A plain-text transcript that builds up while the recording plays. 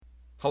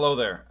Hello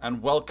there,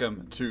 and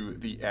welcome to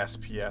the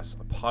SPS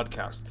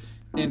Podcast.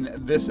 In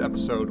this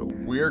episode,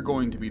 we're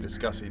going to be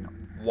discussing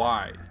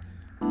why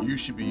you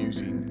should be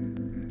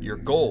using your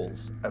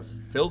goals as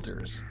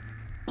filters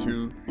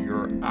to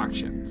your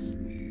actions.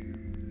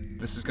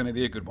 This is going to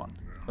be a good one.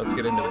 Let's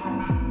get into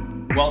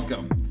it.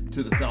 Welcome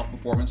to the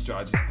Self-Performance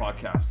Strategist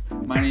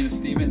Podcast. My name is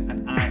Stephen,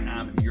 and I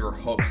am your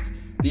host.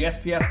 The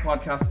SPS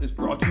Podcast is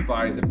brought to you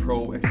by the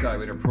Pro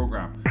Accelerator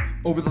Program.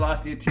 Over the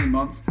last 18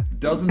 months,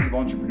 dozens of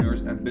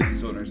entrepreneurs and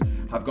business owners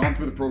have gone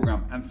through the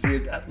program and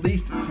saved at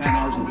least 10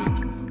 hours a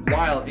week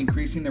while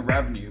increasing their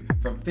revenue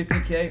from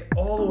 $50K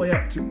all the way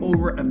up to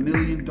over $1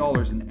 million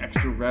in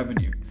extra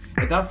revenue.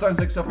 If that sounds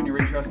like something you're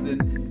interested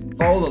in,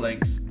 follow the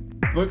links,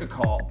 book a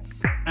call,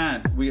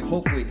 and we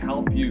hopefully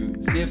help you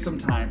save some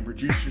time,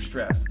 reduce your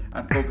stress,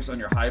 and focus on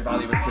your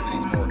high-value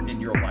activities more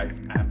in your life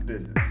and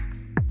business.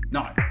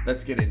 Now,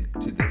 let's get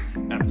into this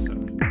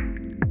episode.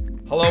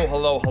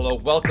 Hello.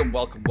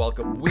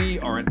 Welcome. We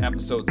are in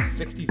episode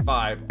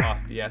 65 of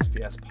the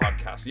SPS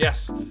Podcast.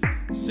 Yes,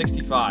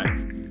 65.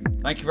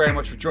 Thank you very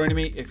much for joining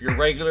me. If you're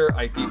regular,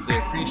 I deeply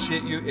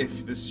appreciate you.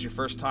 If this is your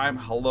first time,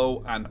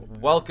 hello and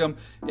welcome.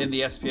 In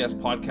the SPS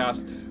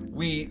Podcast,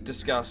 we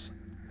discuss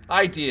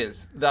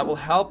ideas that will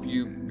help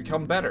you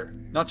become better,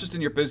 not just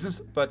in your business,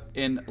 but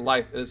in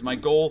life. It is my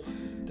goal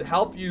to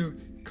help you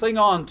cling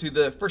on to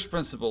the first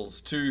principles,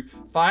 to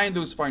find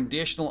those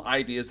foundational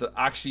ideas that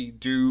actually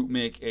do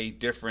make a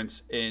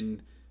difference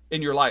in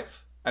your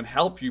life and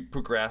help you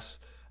progress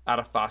at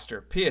a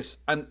faster pace.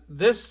 And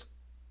this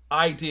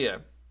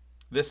idea,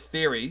 this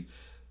theory,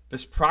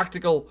 this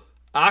practical,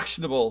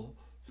 actionable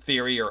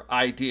theory or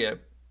idea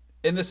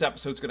in this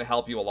episode is going to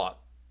help you a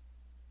lot.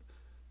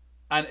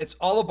 And it's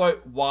all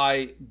about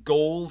why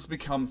goals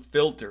become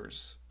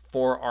filters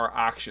for our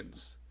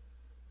actions.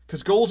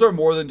 Because goals are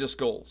more than just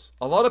goals.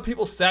 A lot of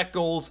people set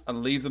goals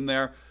and leave them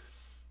there.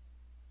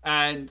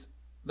 And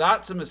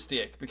that's a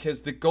mistake,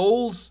 because the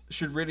goals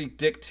should really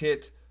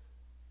dictate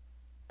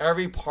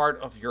every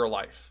part of your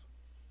life.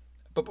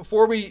 But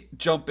before we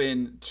jump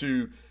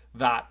into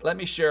that, let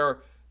me share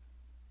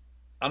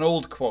an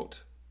old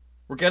quote.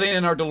 We're getting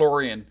in our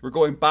DeLorean. We're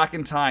going back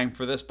in time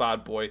for this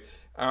bad boy.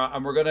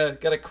 And we're going to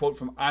get a quote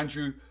from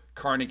Andrew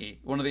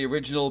Carnegie, one of the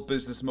original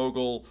business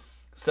mogul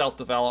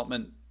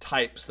self-development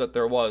types that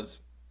there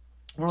was.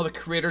 One of the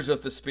creators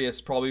of the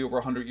space probably over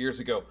 100 years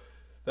ago,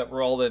 that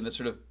we're all in, the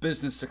sort of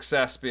business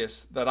success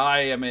space that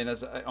I am in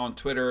on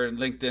Twitter and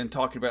LinkedIn,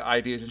 talking about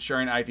ideas and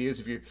sharing ideas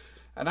with you.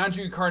 And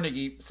Andrew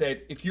Carnegie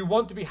said, if you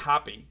want to be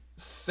happy,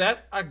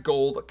 set a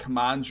goal that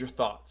commands your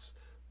thoughts,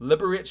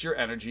 liberates your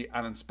energy,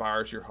 and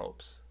inspires your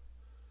hopes.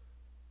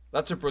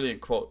 That's a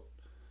brilliant quote.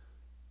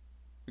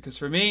 Because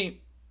for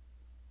me,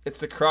 it's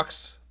the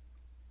crux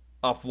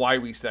of why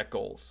we set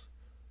goals.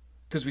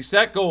 Because we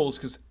set goals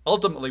because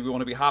ultimately we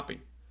want to be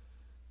happy.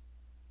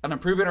 And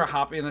improving our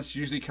happiness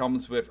usually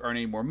comes with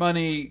earning more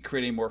money,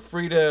 creating more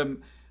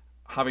freedom,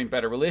 having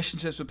better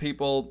relationships with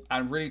people,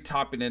 and really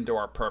tapping into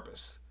our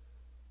purpose.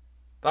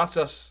 That's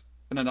us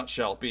in a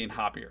nutshell, being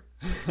happier.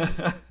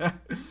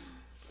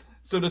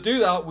 So to do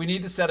that, we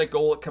need to set a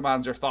goal that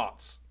commands our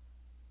thoughts,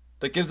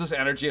 that gives us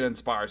energy and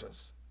inspires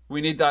us.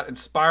 We need that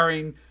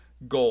inspiring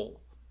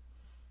goal.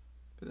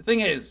 But the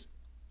thing is,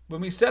 when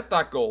we set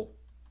that goal,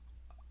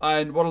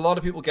 and what a lot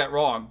of people get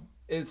wrong,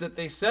 is that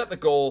they set the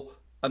goal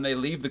and they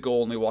leave the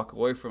goal and they walk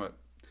away from it.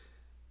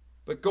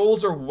 But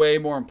goals are way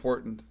more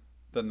important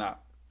than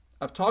that.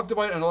 I've talked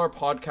about in other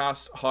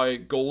podcasts how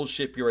goals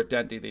shape your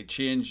identity. They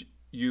change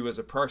you as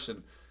a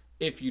person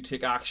if you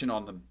take action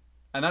on them.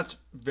 And that's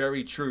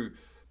very true.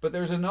 But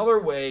there's another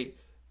way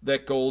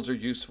that goals are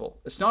useful.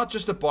 It's not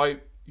just about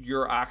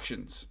your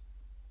actions.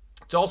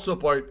 It's also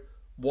about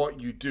what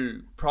you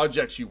do,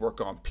 projects you work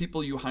on,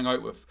 people you hang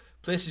out with,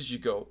 places you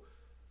go.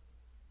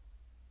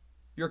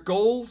 Your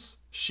goals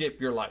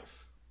shape your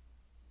life.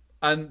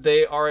 And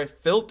they are a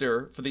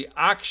filter for the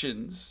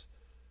actions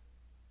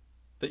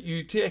that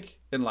you take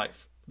in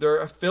life.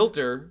 They're a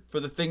filter for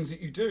the things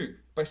that you do.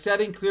 By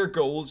setting clear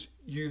goals,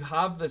 you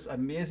have this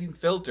amazing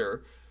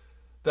filter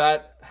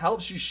that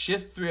helps you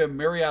shift through a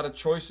myriad of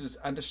choices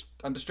and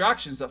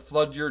distractions that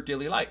flood your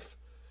daily life.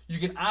 You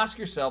can ask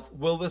yourself,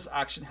 will this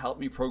action help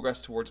me progress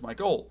towards my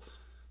goal?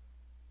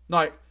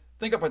 Now,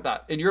 think about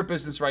that. In your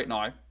business right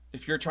now,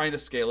 if you're trying to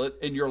scale it,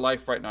 in your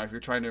life right now, if you're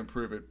trying to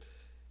improve it,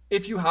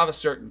 if you have a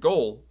certain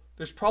goal,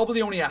 there's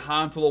probably only a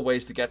handful of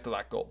ways to get to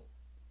that goal.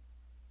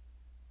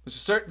 There's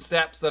certain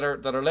steps that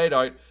are laid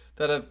out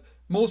that have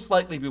most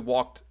likely have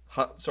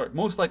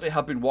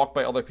been walked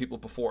by other people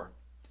before.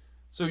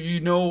 So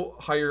you know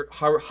how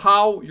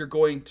you're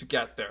going to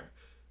get there.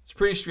 It's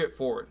pretty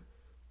straightforward.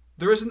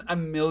 There isn't a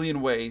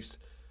million ways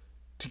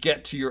to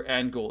get to your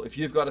end goal if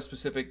you've got a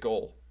specific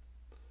goal.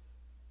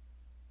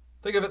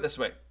 Think of it this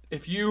way.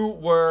 If you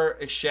were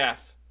a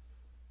chef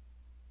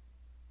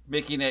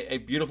making a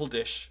beautiful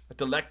dish, a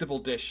delectable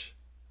dish,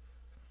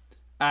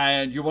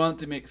 and you wanted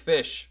to make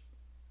fish,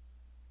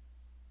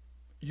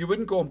 you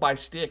wouldn't go and buy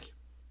steak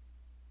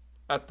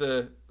at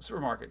the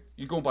supermarket.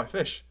 You'd go and buy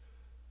fish.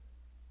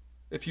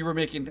 If you were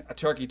making a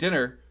turkey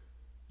dinner,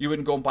 You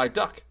wouldn't go and buy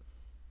duck.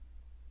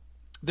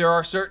 There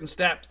are certain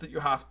steps that you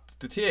have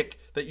to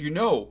take that you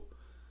know,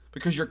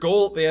 because your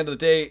goal at the end of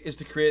the day is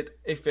to create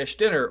a fish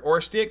dinner or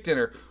a steak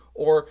dinner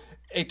or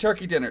a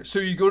turkey dinner. So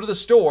you go to the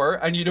store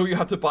and you know you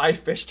have to buy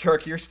fish,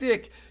 turkey, or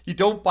steak. You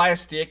don't buy a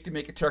steak to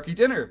make a turkey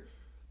dinner.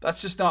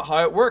 That's just not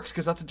how it works,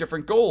 because that's a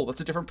different goal. That's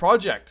a different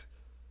project.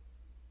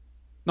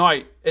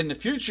 Now, in the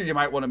future, you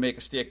might want to make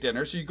a steak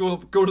dinner, so you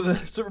go to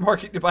the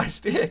supermarket to buy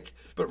steak.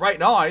 But right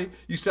now,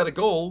 you set a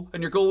goal,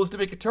 and your goal is to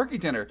make a turkey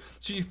dinner.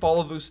 So you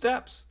follow those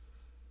steps.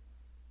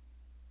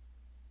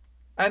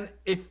 And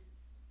if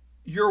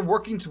you're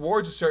working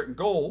towards a certain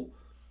goal,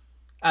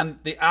 and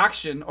the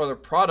action or the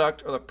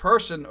product or the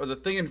person or the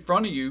thing in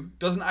front of you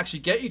doesn't actually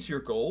get you to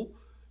your goal,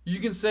 you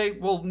can say,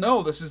 well,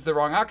 no, this is the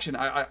wrong action.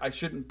 I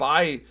shouldn't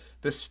buy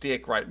this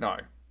steak right now.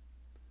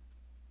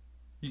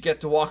 You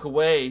get to walk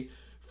away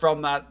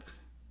from that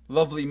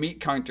lovely meat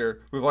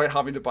counter without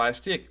having to buy a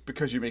steak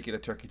because you're making a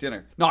turkey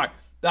dinner. Now,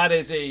 that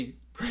is a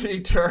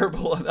pretty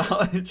terrible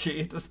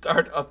analogy to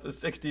start up the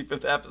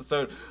 65th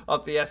episode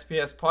of the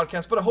SPS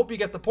Podcast, but I hope you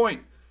get the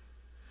point.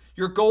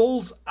 Your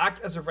goals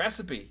act as a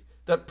recipe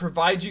that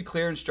provides you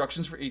clear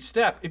instructions for each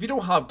step. If you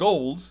don't have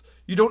goals,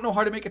 you don't know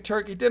how to make a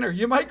turkey dinner.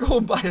 You might go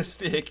and buy a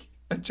steak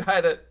and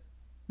try to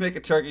make a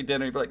turkey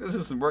dinner. You'd be like, this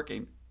isn't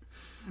working.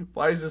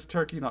 Why is this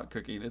turkey not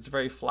cooking? It's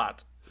very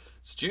flat.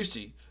 It's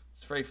juicy.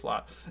 It's very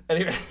flat.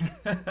 Anyway,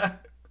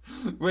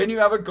 when you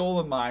have a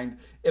goal in mind,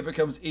 it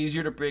becomes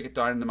easier to break it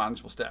down into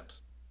manageable steps,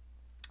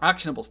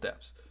 actionable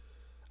steps.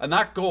 And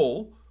that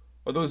goal,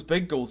 or those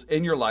big goals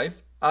in your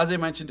life, as I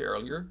mentioned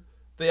earlier,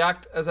 they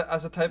act as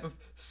a type of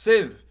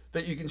sieve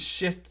that you can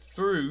shift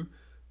through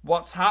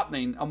what's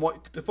happening and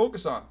what to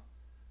focus on.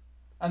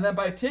 And then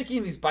by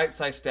taking these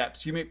bite-sized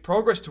steps, you make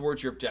progress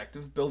towards your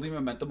objective, building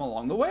momentum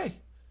along the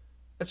way.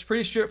 It's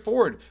pretty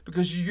straightforward,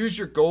 because you use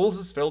your goals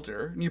as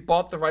filter and you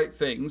bought the right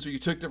things or you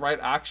took the right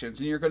actions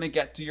and you're going to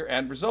get to your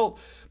end result.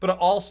 But it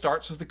all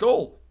starts with the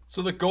goal.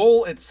 So the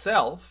goal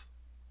itself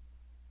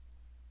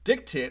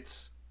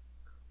dictates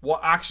what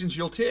actions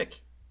you'll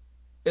take.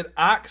 It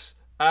acts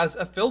as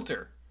a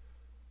filter.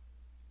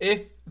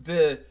 If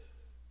the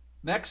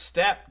next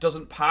step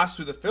doesn't pass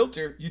through the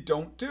filter, you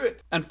don't do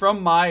it. And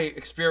from my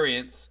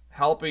experience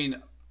helping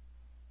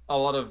a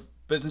lot of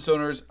business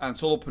owners and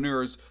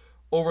solopreneurs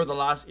over the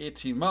last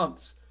 18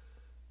 months,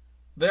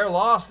 they're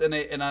lost in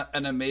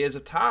a maze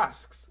of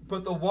tasks.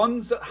 But the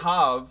ones that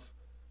have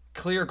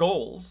clear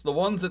goals, the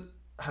ones that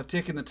have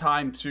taken the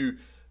time to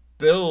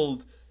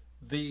build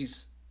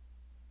these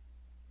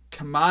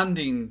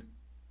thought-commanding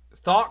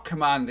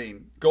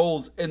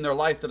goals in their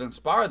life that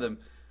inspire them,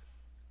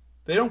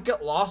 they don't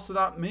get lost in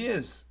that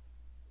maze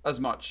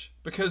as much,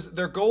 because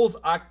their goals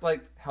act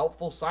like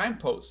helpful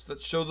signposts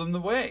that show them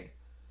the way.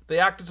 They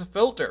act as a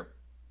filter.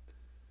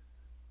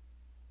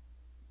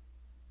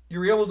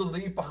 You're able to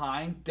leave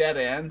behind dead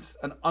ends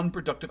and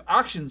unproductive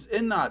actions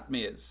in that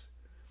maze.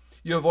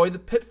 You avoid the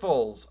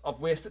pitfalls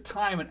of wasted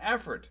time and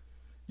effort.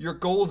 Your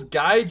goals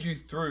guide you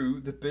through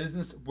the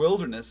business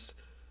wilderness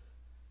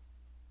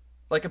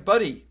like a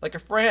buddy, like a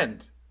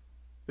friend.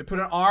 They put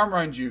an arm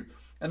around you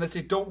and they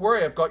say, don't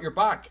worry, I've got your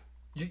back.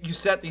 You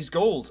set these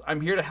goals. I'm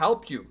here to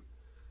help you.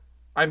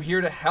 I'm here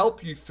to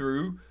help you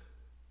through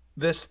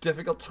this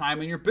difficult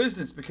time in your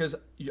business, because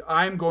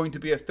I'm going to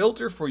be a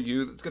filter for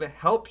you that's going to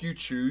help you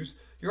choose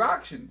your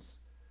actions.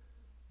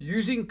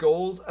 Using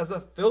goals as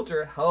a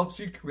filter helps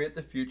you create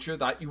the future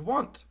that you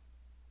want.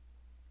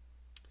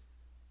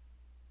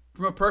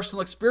 From a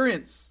personal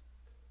experience,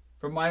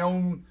 from my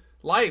own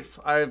life,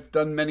 I've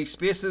done many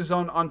spaces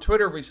on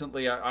Twitter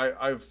recently.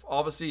 I've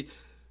obviously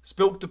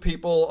spoke to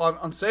people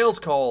on sales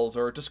calls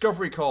or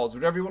discovery calls,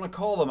 whatever you want to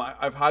call them.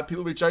 I've had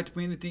people reach out to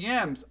me in the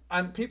DMs,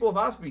 and people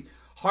have asked me,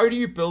 how do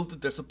you build the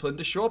discipline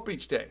to show up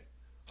each day?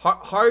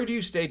 How do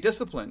you stay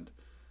disciplined?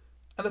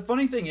 And the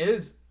funny thing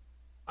is,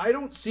 I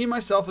don't see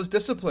myself as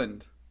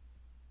disciplined.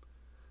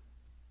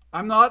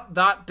 I'm not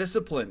that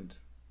disciplined.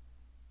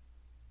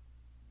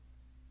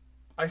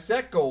 I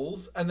set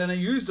goals and then I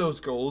use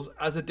those goals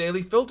as a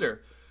daily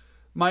filter.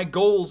 My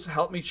goals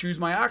help me choose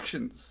my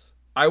actions.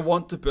 I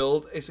want to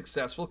build a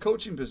successful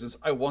coaching business.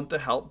 I want to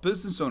help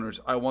business owners.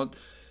 I want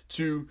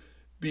to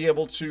be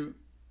able to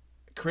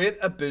create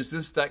a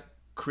business that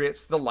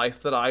creates the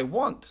life that I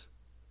want.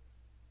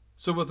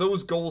 So with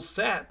those goals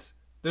set,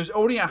 there's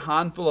only a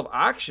handful of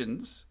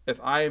actions. If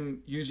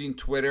I'm using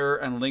Twitter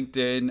and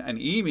LinkedIn and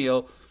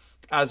email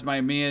as my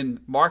main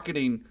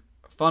marketing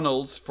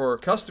funnels for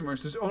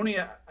customers, there's only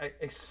a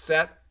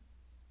set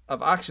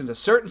of actions, a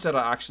certain set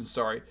of actions,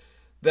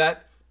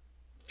 that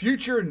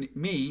future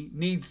me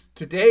needs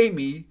today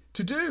me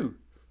to do.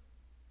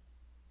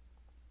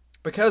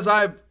 Because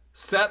I've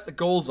set the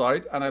goals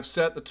out and I've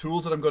set the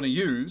tools that I'm going to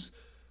use,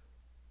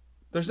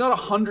 there's not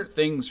 100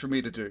 things for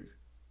me to do.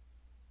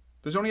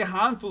 There's only a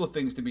handful of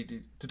things to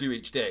do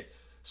each day.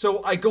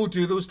 So I go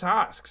do those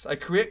tasks. I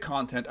create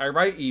content. I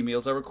write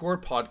emails. I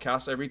record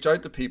podcasts. I reach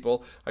out to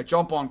people. I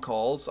jump on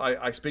calls.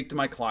 I speak to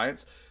my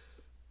clients.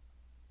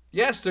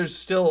 Yes, there's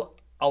still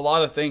a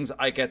lot of things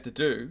I get to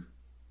do.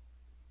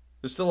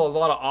 There's still a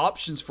lot of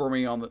options for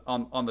me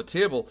on the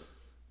table,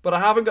 but I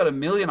haven't got a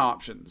million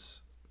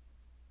options.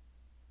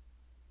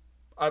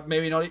 I've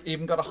maybe not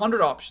even got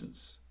 100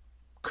 options.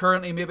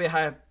 Currently, maybe I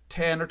have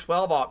 10 or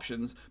 12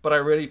 options, but I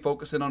really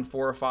focus in on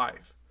 4 or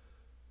 5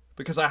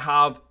 because I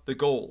have the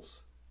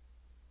goals.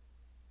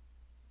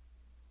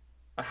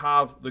 I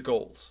have the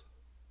goals.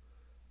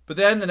 But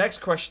then the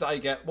next question I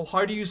get, well,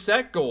 how do you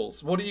set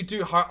goals? What do you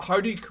do? How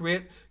do you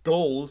create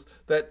goals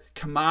that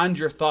command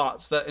your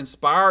thoughts, that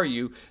inspire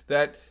you,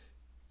 that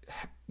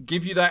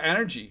give you that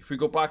energy? If we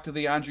go back to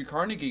the Andrew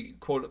Carnegie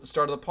quote at the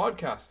start of the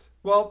podcast.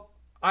 Well,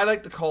 I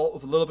like to call it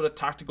with a little bit of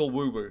tactical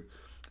woo-woo.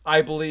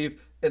 I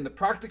believe in the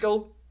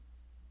practical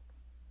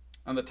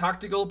and the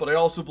tactical, but I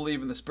also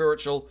believe in the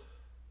spiritual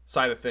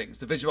side of things,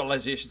 the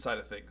visualization side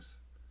of things.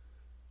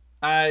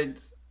 And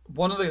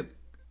one of the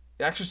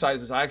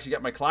exercises I actually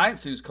get my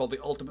clients to is called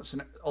the ultimate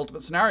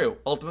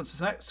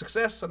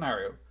success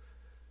scenario.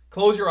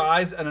 Close your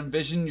eyes and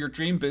envision your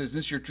dream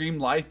business, your dream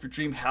life, your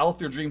dream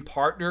health, your dream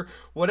partner,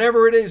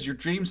 whatever it is, your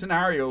dream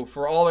scenario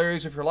for all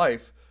areas of your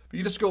life. But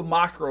you just go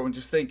macro and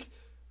just think,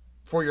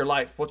 for your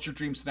life, what's your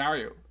dream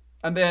scenario?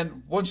 And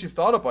then once you've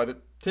thought about it,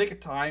 take a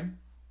time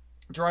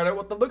to write out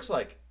what that looks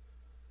like.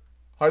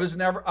 How does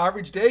an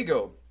average day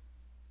go?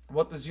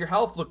 What does your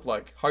health look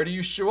like? How do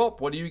you show up?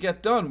 What do you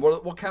get done?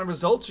 What kind of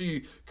results are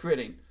you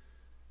creating?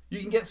 You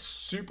can get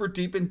super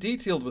deep and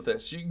detailed with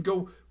this. You can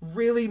go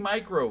really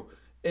micro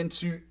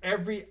into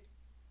every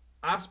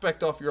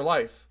aspect of your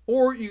life.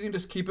 Or you can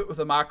just keep it with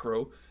a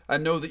macro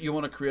and know that you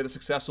want to create a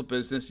successful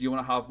business. You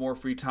want to have more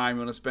free time.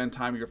 You want to spend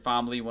time with your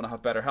family. You want to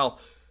have better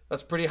health.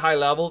 That's pretty high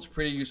level. It's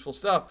pretty useful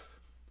stuff.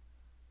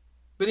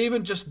 But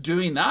even just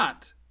doing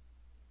that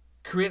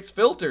creates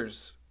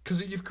filters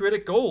because you've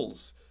created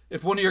goals.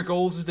 If one of your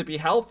goals is to be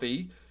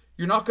healthy,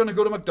 you're not going to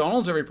go to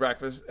McDonald's every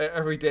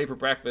day for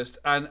breakfast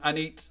and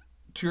eat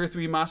 2 or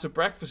 3 massive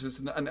breakfasts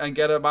and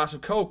get a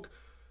massive Coke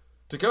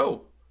to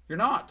go. You're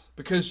not,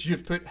 because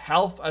you've put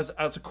health as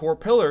a core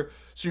pillar.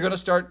 So you're going to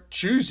start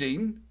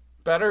choosing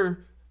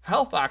better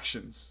health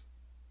actions.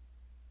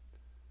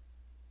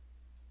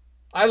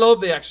 I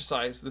love this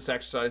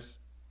exercise,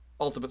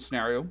 ultimate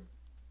scenario.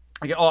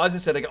 As I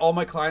said, I get all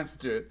my clients to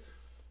do it.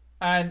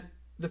 And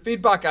the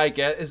feedback I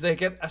get is they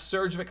get a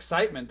surge of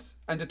excitement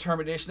and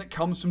determination that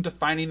comes from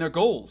defining their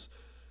goals.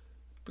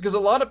 Because a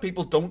lot of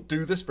people don't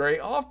do this very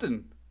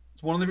often.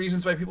 It's one of the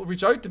reasons why people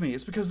reach out to me.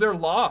 It's because they're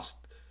lost.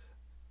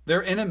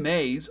 They're in a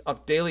maze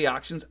of daily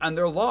actions and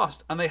they're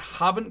lost. And they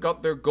haven't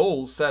got their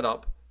goals set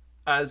up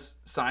as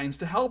signs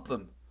to help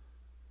them.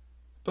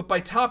 But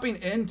by tapping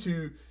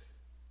into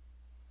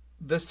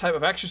this type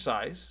of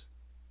exercise,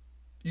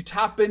 you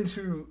tap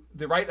into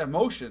the right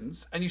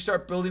emotions and you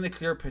start building a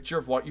clear picture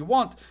of what you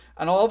want.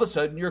 And all of a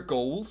sudden your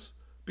goals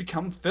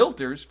become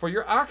filters for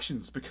your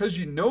actions because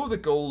you know the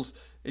goals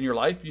in your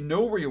life, you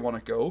know where you want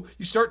to go,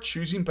 you start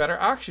choosing better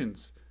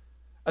actions.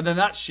 And then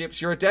that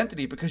shapes your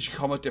identity because you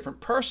become a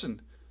different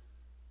person.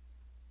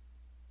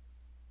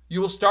 You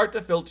will start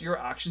to filter your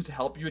actions to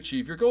help you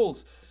achieve your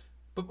goals.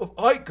 But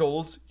without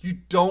goals, you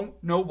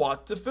don't know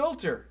what to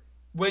filter.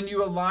 When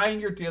you align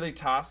your daily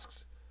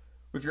tasks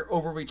with your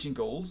overreaching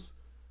goals,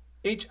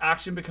 each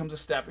action becomes a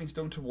stepping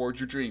stone towards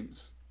your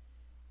dreams.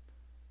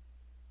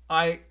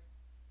 I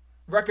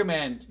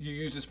recommend you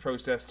use this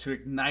process to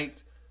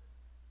ignite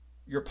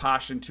your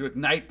passion, to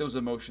ignite those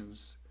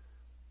emotions.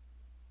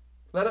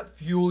 Let it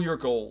fuel your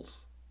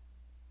goals.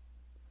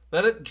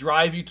 Let it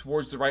drive you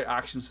towards the right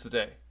actions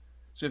today.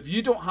 So if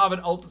you don't have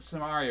an ultimate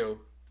scenario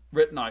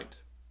written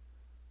out,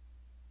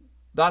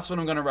 that's what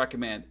I'm going to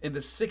recommend. In the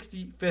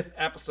 65th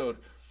episode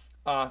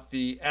of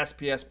the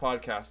SPS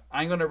Podcast,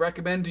 I'm going to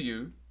recommend to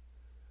you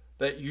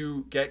that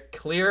you get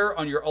clear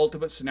on your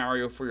ultimate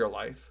scenario for your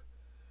life.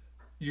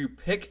 You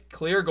pick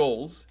clear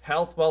goals,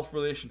 health, wealth,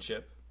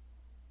 relationship.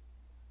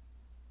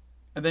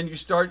 And then you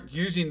start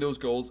using those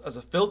goals as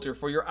a filter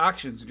for your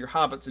actions and your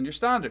habits and your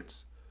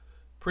standards.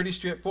 Pretty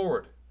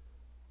straightforward.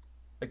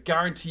 I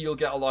guarantee you'll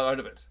get a lot out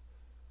of it.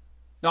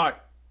 Now,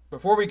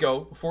 before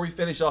we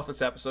finish off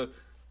this episode,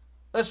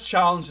 let's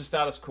challenge the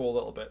status quo a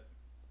little bit.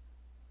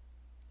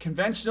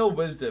 Conventional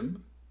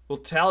wisdom will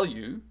tell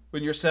you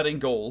when you're setting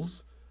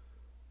goals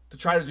to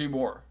try to do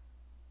more,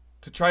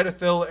 to try to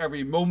fill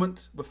every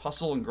moment with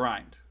hustle and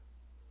grind.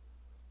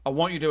 I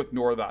want you to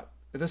ignore that.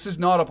 This is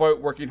not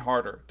about working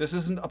harder. This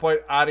isn't about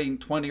adding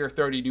 20 or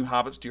 30 new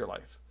habits to your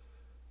life.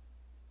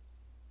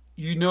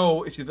 You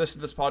know, if you've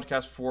listened to this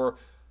podcast before,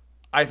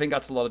 I think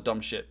that's a lot of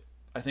dumb shit.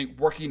 I think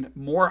working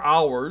more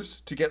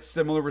hours to get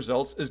similar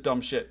results is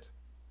dumb shit.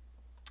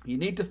 You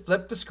need to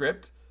flip the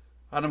script,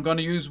 and I'm going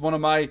to use one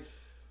of my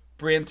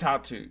brain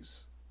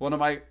tattoos, one of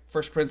my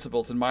first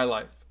principles in my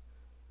life.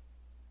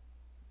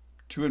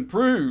 To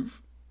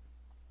improve,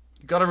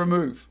 you got to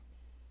remove.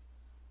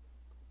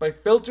 By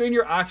filtering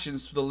your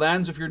actions through the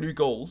lens of your new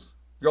goals,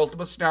 your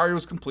ultimate scenario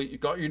is complete,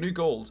 you've got your new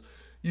goals,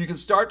 you can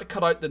start to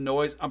cut out the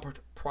noise and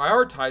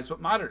prioritize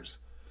what matters.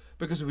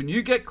 Because when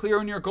you get clear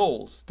on your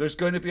goals, there's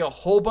going to be a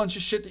whole bunch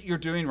of shit that you're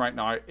doing right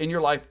now in your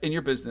life, in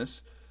your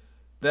business,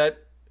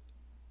 that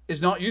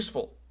is not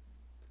useful.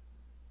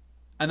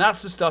 And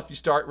that's the stuff you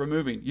start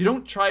removing. You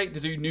don't try to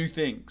do new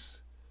things.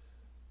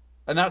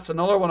 And that's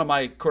another one of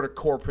my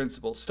core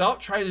principles. Stop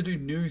trying to do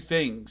new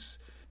things,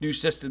 new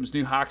systems,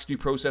 new hacks, new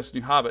processes,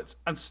 new habits,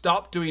 and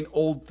stop doing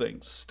old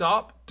things.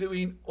 Stop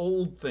doing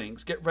old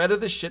things. Get rid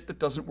of the shit that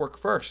doesn't work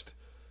first.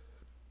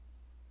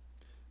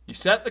 You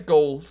set the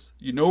goals,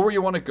 you know where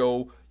you want to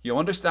go, you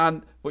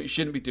understand what you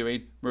shouldn't be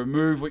doing,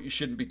 remove what you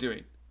shouldn't be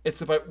doing.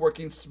 It's about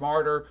working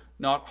smarter,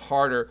 not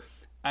harder.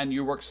 And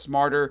you work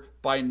smarter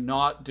by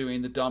not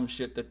doing the dumb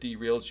shit that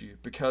derails you,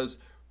 because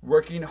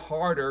working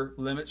harder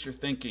limits your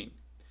thinking.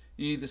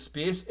 You need the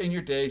space in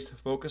your days to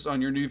focus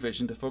on your new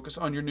vision, to focus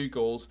on your new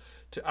goals,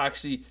 to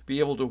actually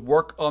be able to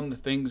work on the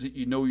things that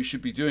you know you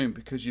should be doing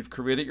because you've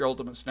created your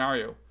ultimate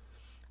scenario.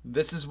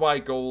 This is why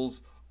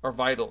goals are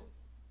vital.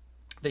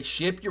 They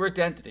shape your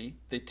identity,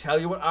 they tell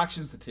you what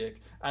actions to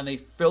take, and they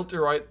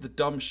filter out the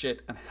dumb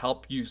shit and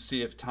help you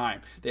save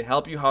time. They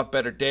help you have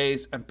better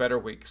days and better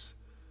weeks.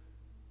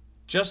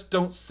 Just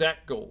don't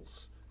set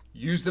goals.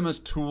 Use them as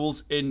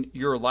tools in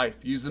your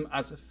life. Use them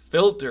as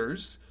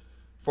filters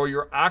for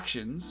your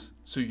actions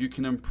so you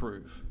can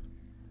improve.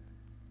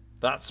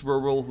 That's where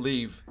we'll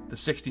leave the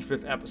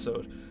 65th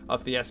episode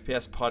of the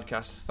SPS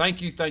Podcast.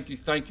 Thank you. Thank you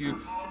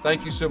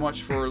so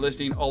much for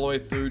listening all the way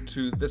through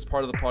to this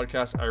part of the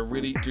podcast. I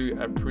really do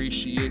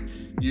appreciate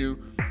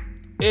you.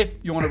 If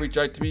you want to reach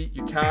out to me,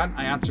 you can.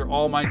 I answer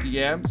all my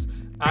DMs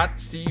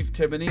at Steve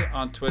Timoney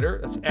on Twitter.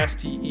 That's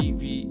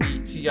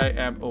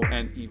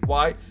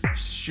SteveTimoney.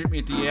 Shoot me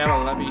a DM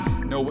and let me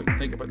know what you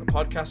think about the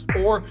podcast.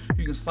 Or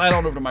you can slide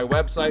on over to my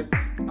website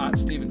at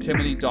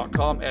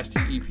stephentimony.com,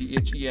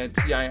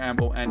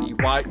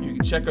 STEPHENTIMONEY. You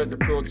can check out the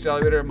Pro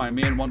Accelerator, my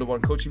main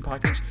one-to-one coaching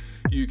package.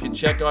 You can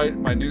check out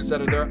my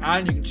newsletter there,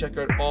 and you can check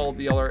out all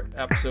the other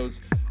episodes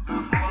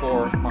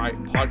for my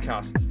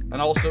podcast.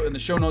 And also in the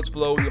show notes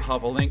below, you'll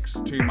have links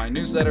to my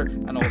newsletter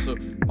and also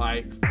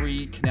my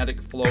free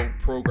Kinetic Flow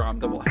program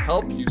that will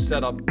help you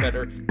set up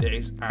better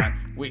days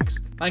and weeks.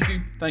 Thank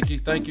you.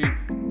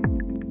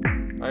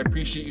 I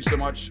appreciate you so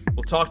much.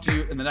 We'll talk to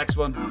you in the next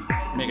one.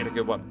 Make it a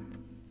good one.